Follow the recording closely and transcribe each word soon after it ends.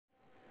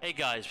Hey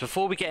guys,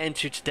 before we get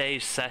into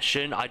today's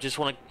session, I just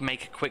want to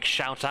make a quick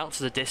shout out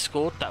to the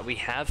Discord that we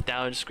have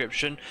down in the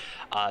description.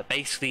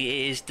 Basically,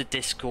 it is the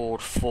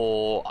Discord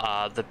for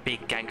the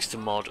big gangster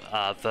mod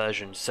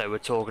version. So we're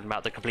talking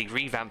about the complete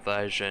revamp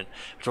version,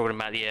 we're talking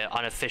about the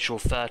unofficial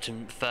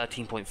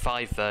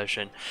 13.5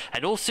 version,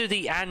 and also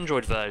the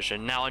Android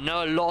version. Now, I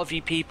know a lot of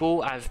you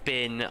people have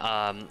been,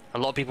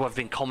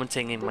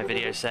 commenting in my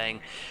videos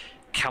saying,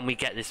 can we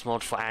get this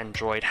mod for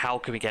Android? How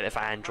can we get it for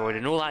Android?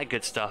 And all that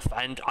good stuff.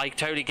 And I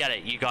totally get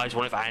it. You guys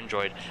want it for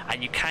Android.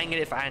 And you can get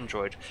it for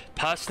Android.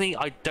 Personally,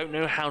 I don't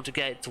know how to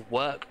get it to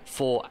work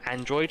for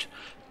Android.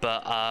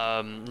 But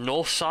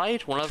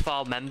Northside, one of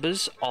our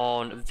members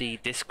on the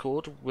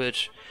Discord,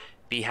 would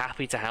be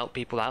happy to help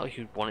people out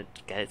who wanted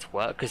to get it to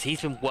work. Because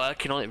he's been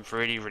working on it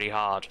really, really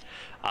hard.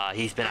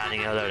 He's been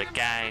adding a load of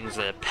gangs,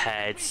 a load of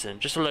pets, and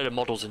just a load of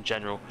models in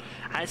general.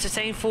 And it's the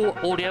same for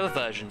all the other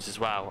versions as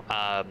well.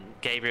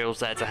 Gabriel's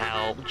there to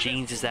help,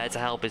 Jeans is there to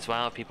help as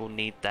well. People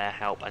need their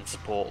help and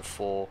support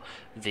for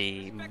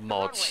the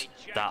mods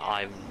that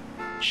I'm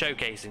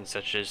showcasing,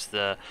 such as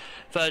the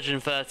version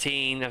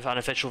 13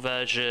 unofficial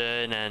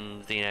version,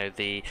 and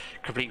the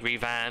complete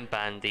revamp,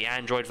 and the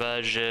Android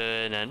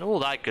version, and all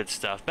that good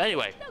stuff. But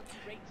anyway,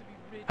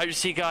 hope to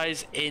see you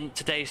guys in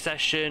today's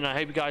session. I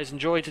hope you guys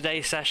enjoyed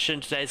today's session.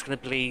 Today's going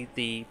to be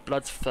the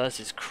Bloodz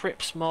vs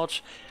Cripz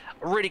mod.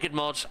 A really good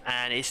mod,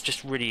 and it's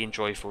just really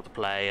enjoyable to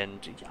play,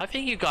 and I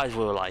think you guys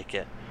will like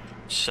it.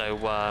 So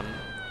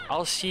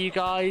I'll see you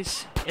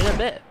guys in a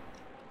bit.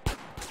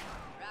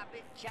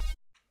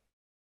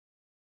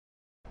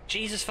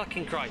 Jesus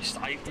fucking Christ,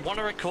 I want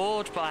to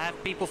record, but I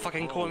have people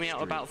fucking calling me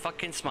out about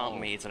fucking smart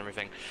meters and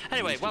everything.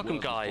 Anyway, welcome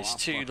guys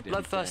to the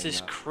Bloodz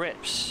vs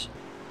Cripz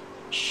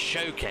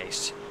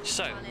showcase.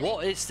 So,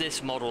 what is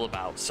this model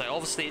about? So,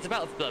 obviously, it's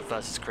about Bloodz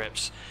vs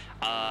Cripz.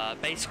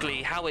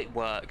 Basically, how it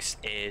works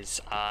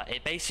is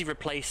it basically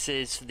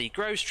replaces the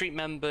Grove Street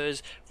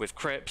members with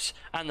Cripz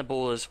and the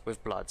Ballers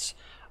with Bloodz.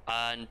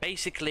 And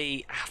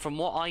basically, from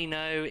what I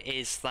know,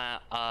 is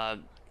that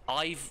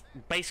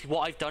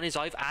what I've done is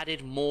I've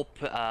added more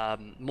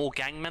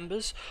gang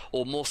members,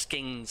 or more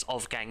skins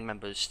of gang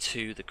members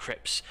to the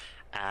Cripz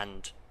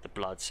and the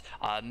Bloodz.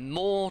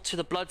 More to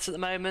the Bloodz at the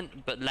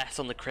moment, but less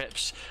on the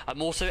Cripz.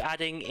 I'm also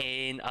adding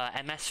in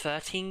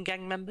MS-13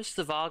 gang members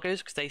to the Vargos,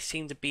 because they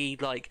seem to be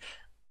like,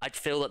 I'd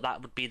feel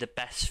that would be the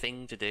best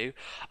thing to do.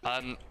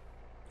 I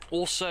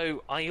also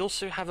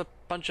have a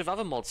bunch of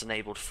other mods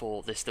enabled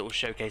for this little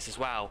showcase as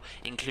well,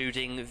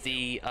 including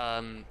the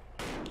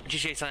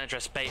GTA San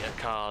Andreas beta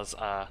cars.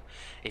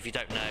 If you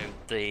don't know,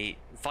 the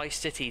Vice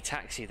City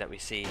taxi that we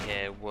see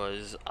here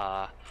was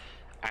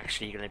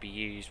actually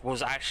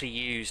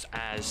used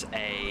as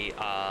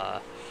a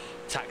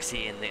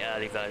taxi in the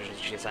early versions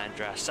of GTA San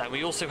Andreas. And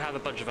we also have a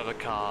bunch of other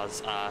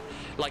cars,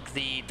 like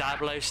the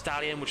Diablo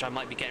Stallion, which I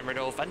might be getting rid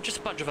of, and just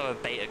a bunch of other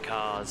beta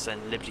cars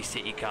and Liberty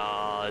City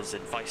cars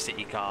and Vice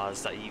City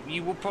cars that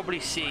you will probably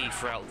see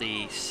throughout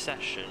the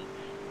session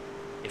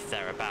if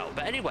they're about.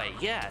 But anyway,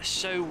 yeah,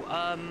 so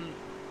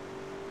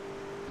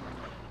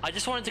I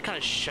just wanted to kind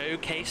of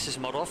showcase this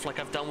mod off, like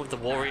I've done with the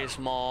Warriors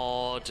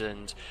mod,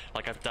 and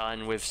like I've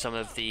done with some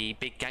of the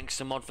big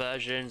gangster mod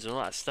versions and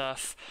all that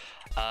stuff.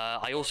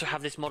 I also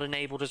have this mod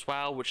enabled as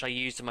well, which I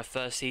used in my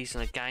first season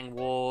of Gang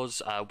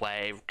Wars,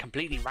 where it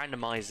completely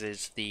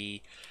randomizes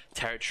the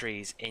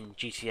territories in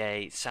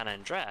GTA San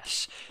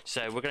Andreas.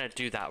 So we're going to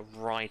do that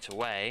right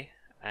away,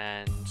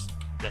 and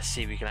let's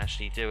see if we can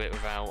actually do it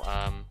without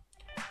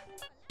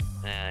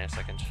a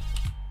second.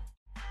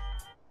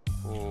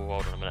 Oh,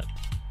 hold on a minute.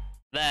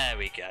 There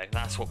we go,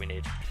 that's what we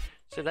need.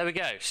 So there we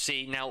go.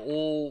 See, now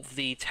all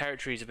the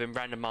territories have been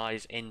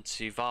randomized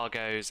into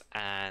Vargos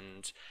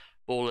and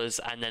Ballers,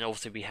 and then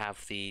also we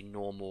have the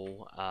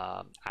normal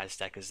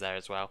Aztecas there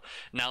as well.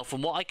 Now,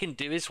 from what I can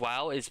do as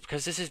well is,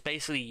 because this is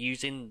basically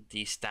using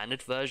the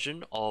standard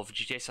version of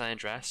GTA San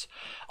Andreas,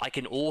 I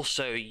can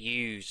also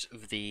use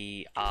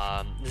the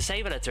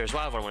save editor as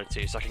well if I wanted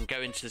to. So I can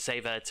go into the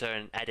save editor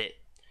and edit,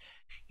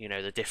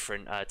 the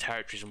different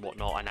territories and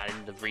whatnot, and add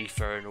in the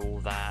reefer and all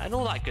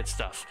that good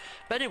stuff.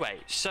 But anyway,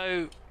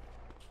 so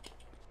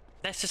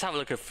let's just have a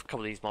look at a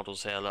couple of these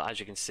models here. Look, as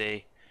you can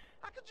see,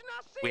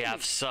 we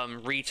have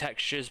some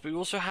retextures, but we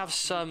also have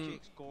some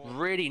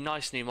really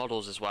nice new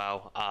models as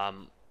well.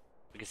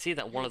 We can see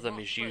that one of them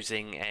is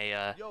using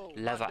a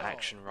lever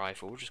action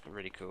rifle, which is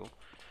really cool.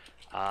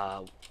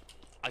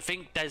 I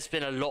think there's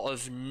been a lot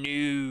of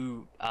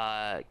new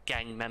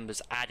gang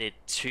members added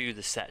to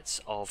the sets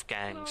of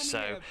gangs,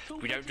 so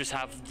we don't just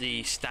have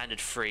the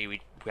standard 3,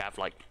 we have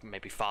like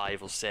maybe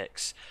 5 or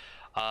 6.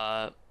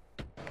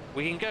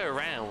 We can go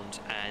around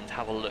and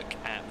have a look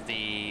at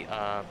the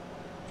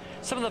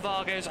some of the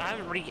Vargos. I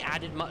haven't really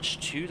added much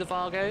to the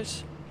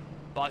Vargos,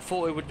 but I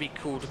thought it would be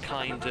cool to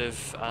kind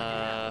of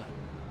have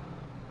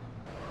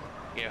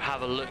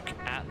a look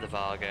at the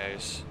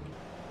Vargos.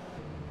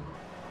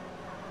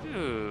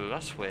 Ooh,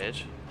 that's weird.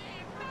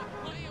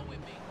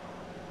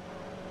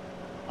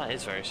 That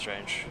is very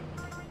strange.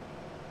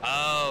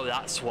 Oh,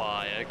 that's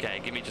why. Okay,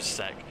 give me just a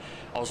sec.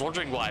 I was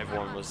wondering why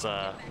everyone was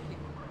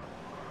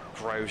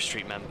Grove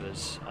Street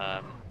members.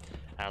 And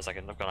I was like,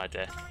 I've got an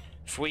idea.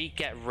 If we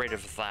get rid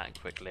of that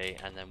quickly,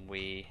 and then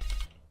we...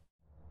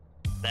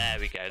 There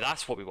we go,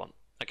 that's what we want.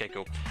 Okay,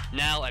 cool.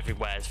 Now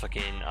everywhere is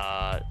fucking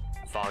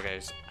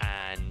Vargos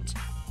and...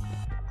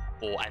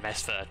 or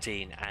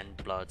MS-13 and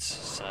Bloodz,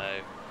 so...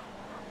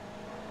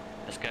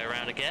 Let's go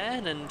around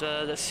again, and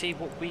let's see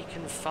what we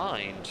can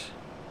find.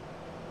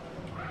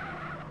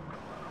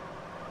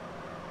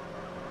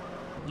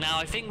 Now,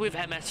 I think with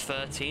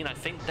MS-13, I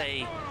think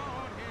they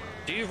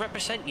do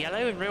represent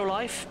yellow in real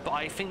life, but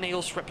I think they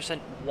also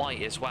represent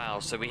white as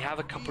well. So we have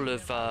a couple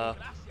of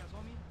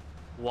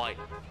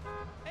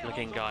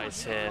white-looking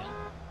guys here.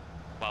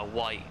 Well,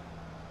 white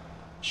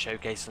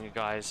showcasing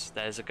guys.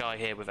 There's a guy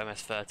here with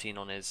MS-13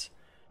 on his...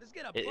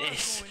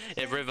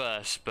 It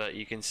reversed, but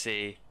you can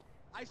see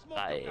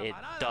that it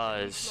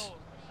does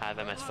have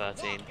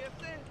MS-13.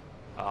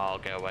 Oh, I'll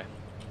go away.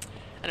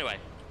 Anyway,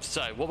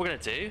 so what we're going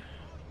to do...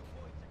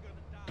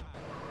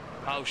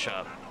 Oh, shut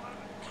up.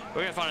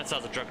 We're going to find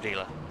ourselves a drug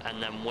dealer,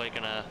 and then we're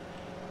going to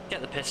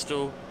get the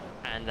pistol,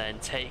 and then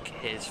take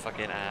his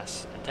fucking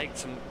ass, and take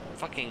some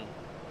fucking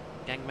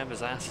gang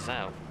members' asses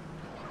out.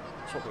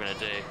 That's what we're going to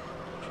do.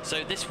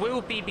 So this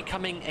will be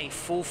becoming a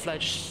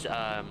full-fledged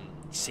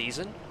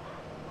season.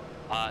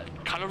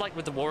 Kind of like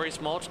with the Warriors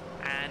mod,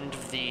 and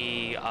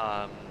the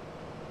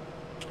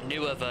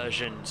newer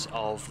versions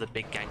of the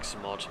Big Gangster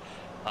mod.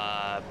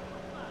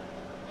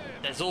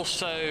 There's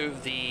also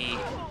the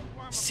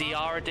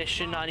CR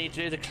edition I need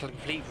to do, the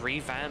complete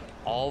revamp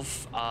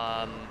of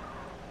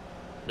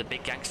the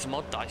Big Gangster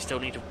mod that I still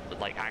need to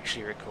like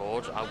actually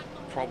record. I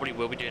probably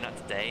will be doing that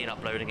today and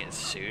uploading it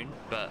soon,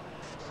 but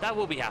that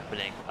will be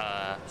happening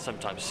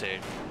sometime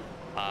soon.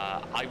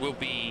 I will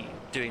be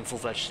doing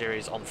full-fledged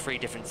series on 3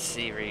 different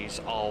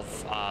series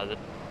of the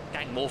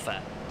gang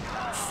warfare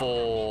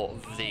for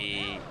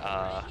the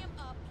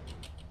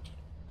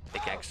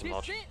Big Gangster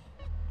mod.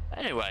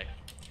 Anyway,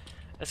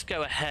 let's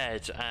go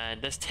ahead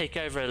and let's take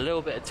over a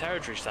little bit of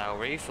territory, shall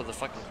we, for the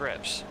fucking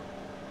Cripz.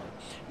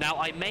 Now,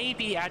 I may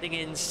be adding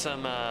in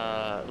some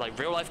like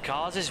real-life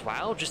cars as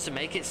well, just to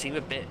make it seem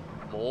a bit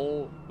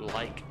more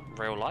like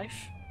real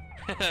life.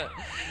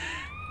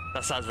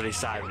 That sounds really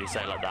sad when you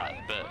say it like that,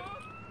 but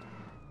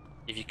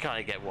if you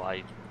kind of get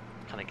what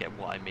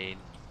I mean.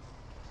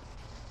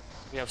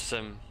 We have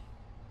some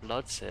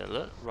Bloodz here,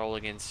 look,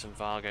 rolling in some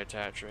Vargo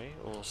territory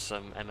or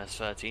some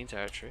MS-13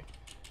 territory.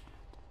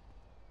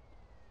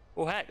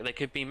 Well, heck, they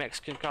could be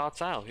Mexican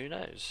cartel. Who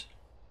knows?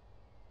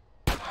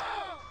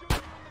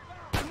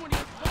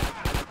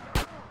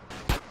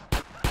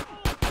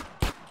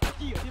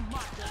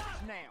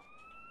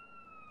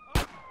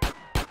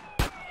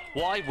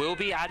 What I will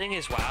be adding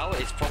as well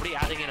is probably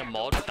adding in a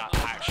mod that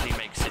actually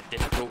makes it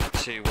difficult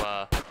to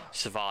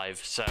survive.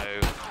 So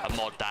a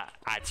mod that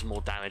adds more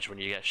damage when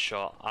you get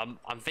shot. I'm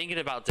thinking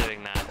about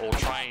doing that, or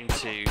trying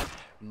to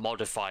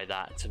modify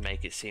that to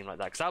make it seem like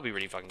that, because that would be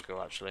really fucking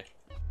cool, actually.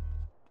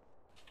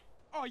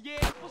 Oh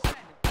yeah, what's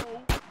happening,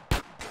 fool?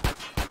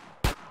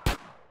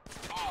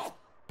 Oh.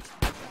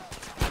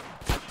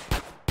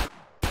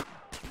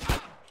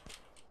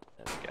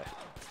 There we go.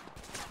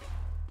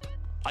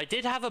 I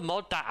did have a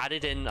mod that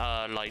added in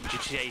like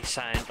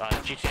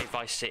GTA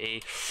Vice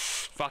City.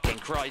 Fucking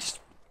Christ.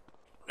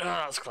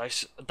 That's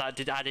close. That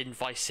did add in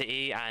Vice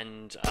City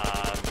and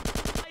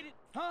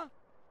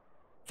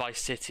Vice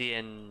City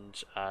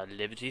and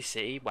Liberty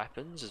City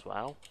weapons as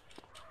well.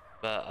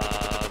 But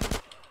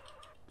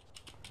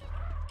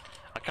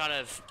I kind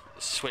of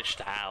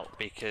switched out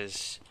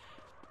because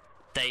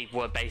they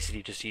were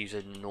basically just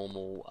using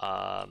normal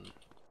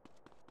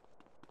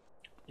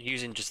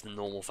just the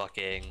normal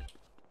fucking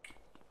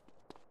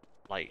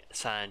like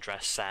San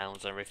Andreas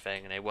sounds and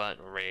everything, and they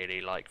weren't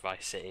really like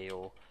Vice City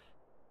or,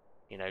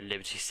 you know,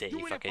 Liberty City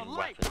fucking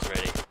weapons,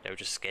 really. They were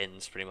just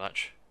skins, pretty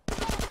much.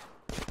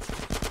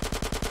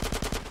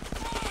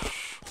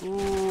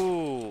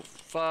 Ooh,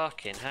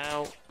 fucking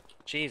hell.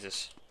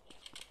 Jesus.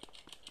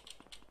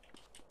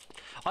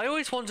 I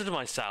always wondered to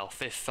myself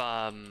if,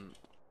 why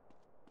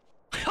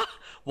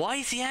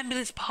is the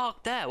ambulance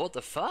parked there? What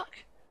the fuck?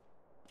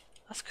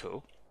 That's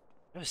cool.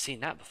 Never seen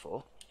that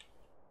before.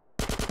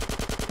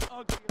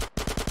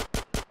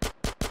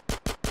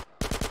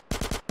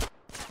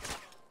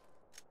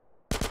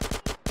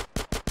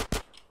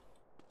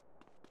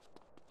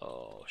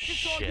 Oh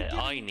shit,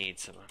 I need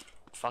some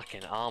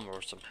fucking armor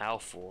or some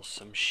health or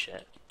some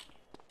shit.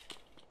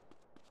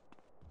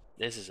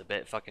 This is a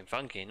bit fucking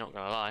funky, not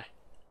gonna lie.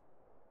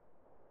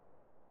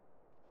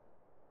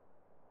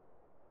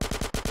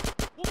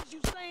 What was you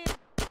saying?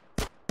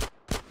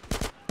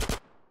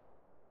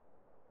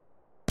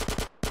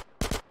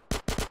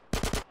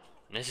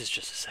 And this is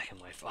just a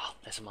second wave. Oh,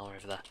 there's some armor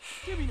over there.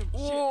 Give me them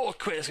Oh,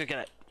 quick, let's go get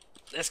it.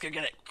 Let's go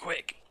get it,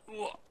 quick.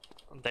 Whoa.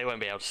 They won't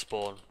be able to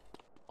spawn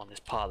on this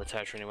part of the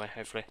territory anyway,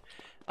 hopefully.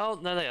 Oh,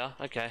 no, they are.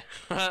 Okay.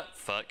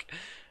 Fuck.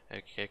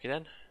 Okay,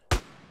 then.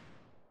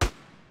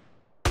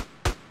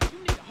 You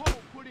need a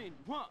hole put in,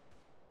 huh?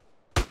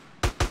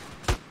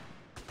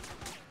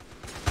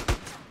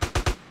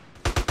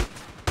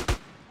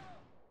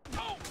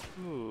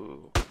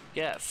 Ooh.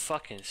 Get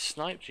fucking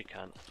sniped, you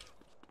cunt.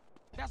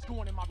 That's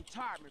going in my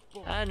retirement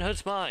fund. And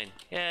hood's mine.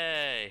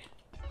 Yay.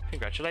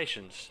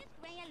 Congratulations.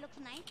 Raya looks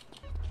nice.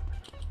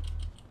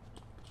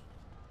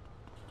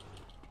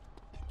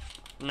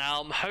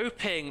 Now, I'm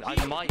hoping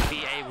I might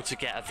be able to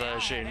get a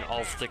version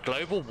of the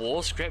Global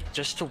War script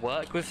just to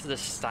work with the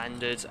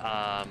standard,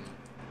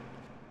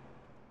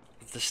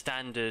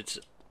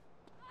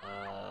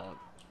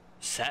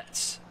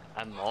 sets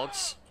and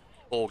mods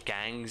or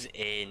gangs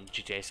in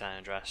GTA San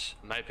Andreas.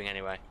 I'm hoping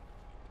anyway.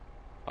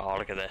 Oh,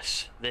 look at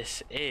this.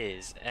 This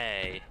is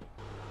a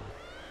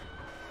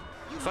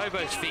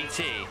Phobos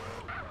VT.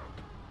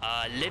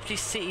 Liberty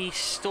City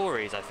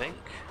Stories, I think.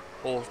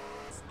 Or,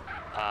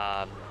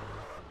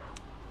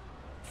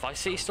 Vice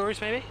City Stories,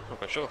 maybe? Not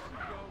quite sure.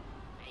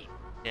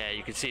 Yeah,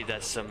 you can see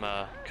there's some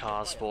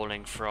cars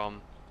spawning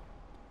from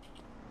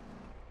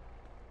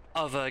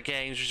other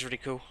games, which is really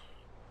cool.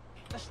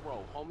 Let's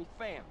roll, homie.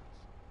 Families.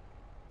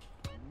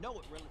 You know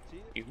it,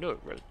 relative. You know it,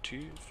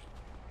 relative.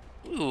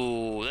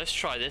 Ooh, let's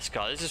try this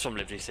car. This is from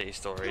Liberty City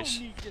Stories.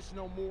 You don't need this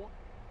no more.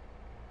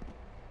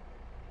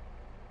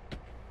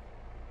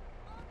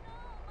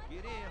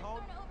 Get in,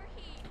 homie.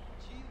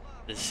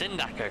 The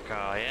Sindaco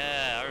car,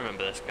 yeah, I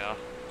remember this car.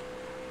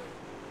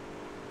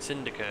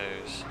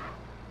 Syndicos.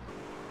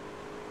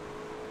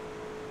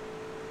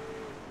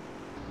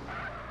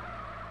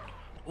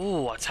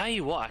 Ooh, I tell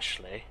you what,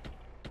 actually.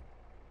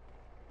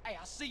 Hey,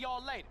 I'll see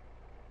y'all later.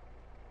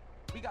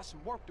 We got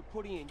some work to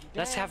put in.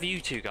 Let's have you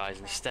two guys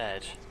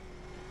instead.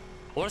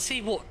 I want to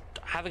see what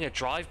having a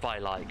drive-by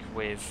like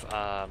with,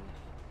 yeah,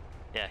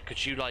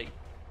 could you like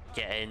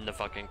get in the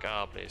fucking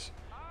car, please?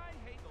 I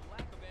hate the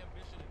lack of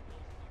ambition in Bill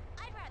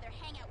I'd rather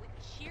hang out with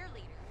the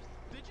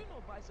cheerleaders. Did you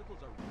know bicycles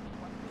are really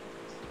quite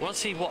I want to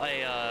see what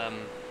a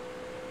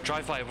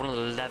drive-by of one of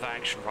the lever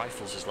action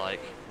rifles is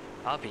like.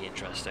 That'd be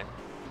interesting.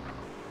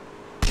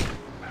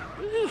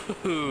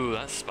 Ooh,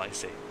 that's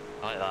spicy.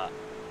 I like that.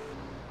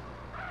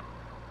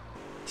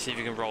 See if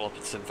you can roll up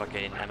with some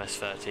fucking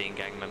MS-13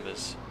 gang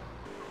members.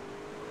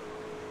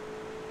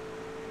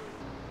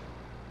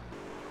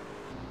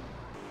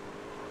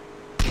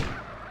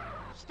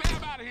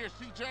 Stab out of here,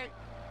 CJ.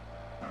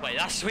 Wait,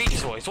 that's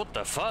Sweet's voice. What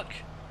the fuck?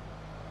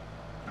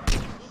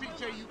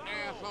 CJ, you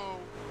asshole.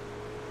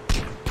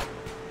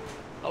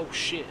 Oh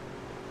shit.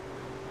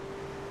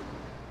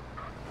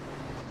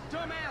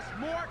 dumbass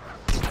Mort.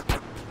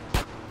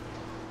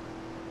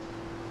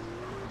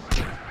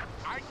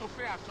 I ain't gonna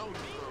say I told you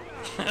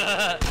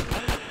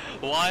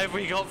so. Why have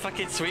we got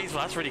fucking Sweets?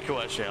 Well, that's really cool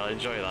actually. I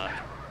enjoy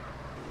that.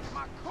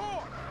 My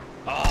car.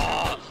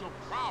 Oh, What's your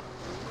problem?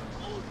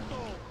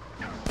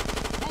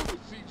 Move it,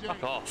 CJ.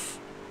 fuck off.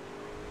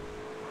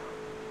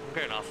 I'm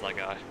going after that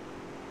guy.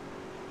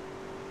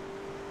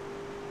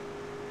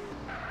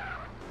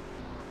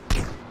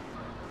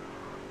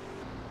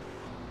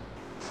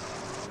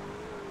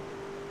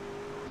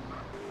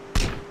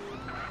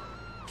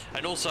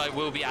 And also, I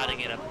will be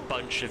adding in a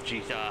bunch of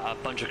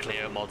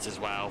Clio mods as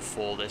well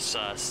for this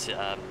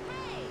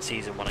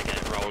season when I get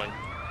it rolling.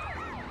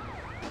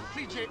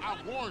 CJ, I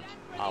warned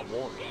you. I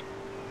warn you.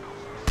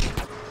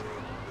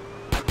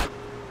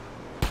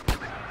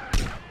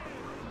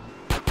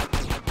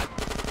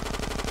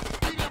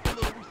 Beat up a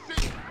little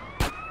receipt.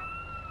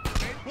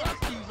 And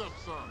bust these up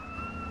some.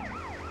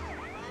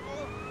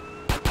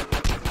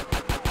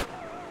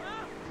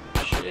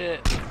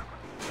 Shit.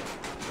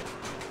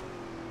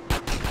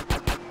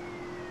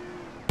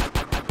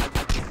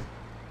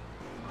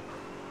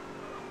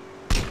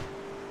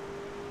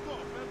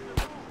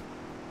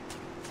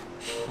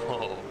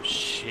 Oh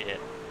shit.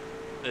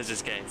 This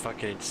is getting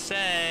fucking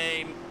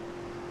insane.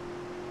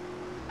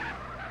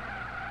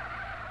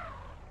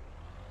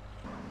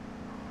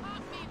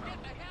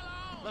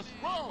 Let's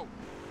roll.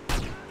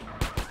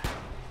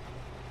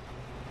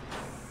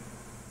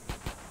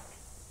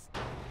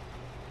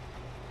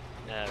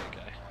 There we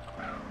go.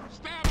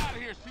 Stab out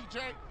of here, CJ.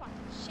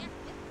 Fucking shit.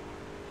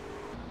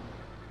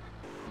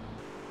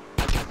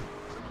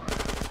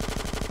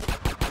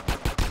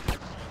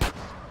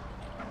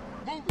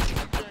 Move it,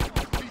 CJ.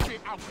 CJ,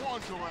 I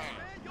warned your ass.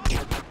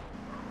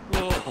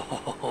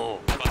 Whoa,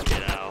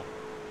 fucking hell.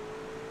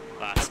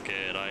 That's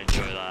good, I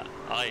enjoy that.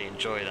 I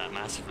enjoy that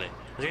massively. I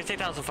was gonna take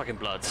down some fucking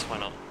Bloods, why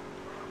not?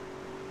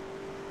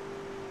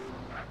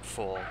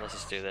 4, let's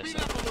just do this.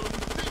 Beat up a little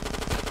receipt.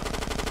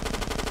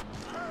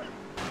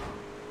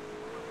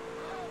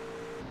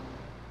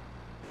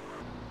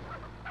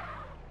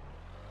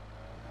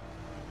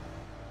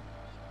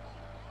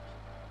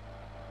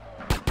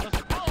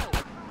 Let's roll.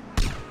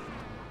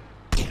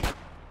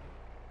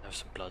 There's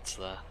some Bloods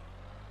there.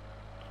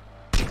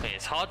 Okay,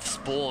 it's hard to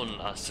spawn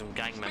some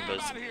gang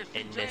members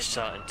in this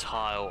certain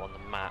tile on the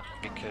map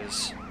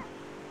because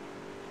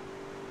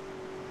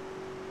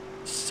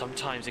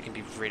sometimes it can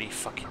be really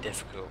fucking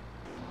difficult.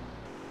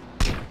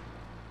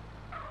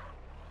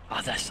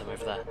 Ah, there's some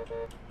over there.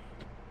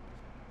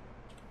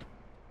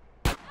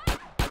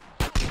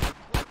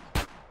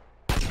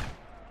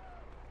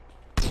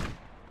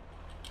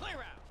 Clear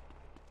out.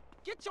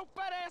 Get your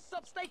fat ass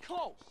up. Stay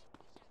close.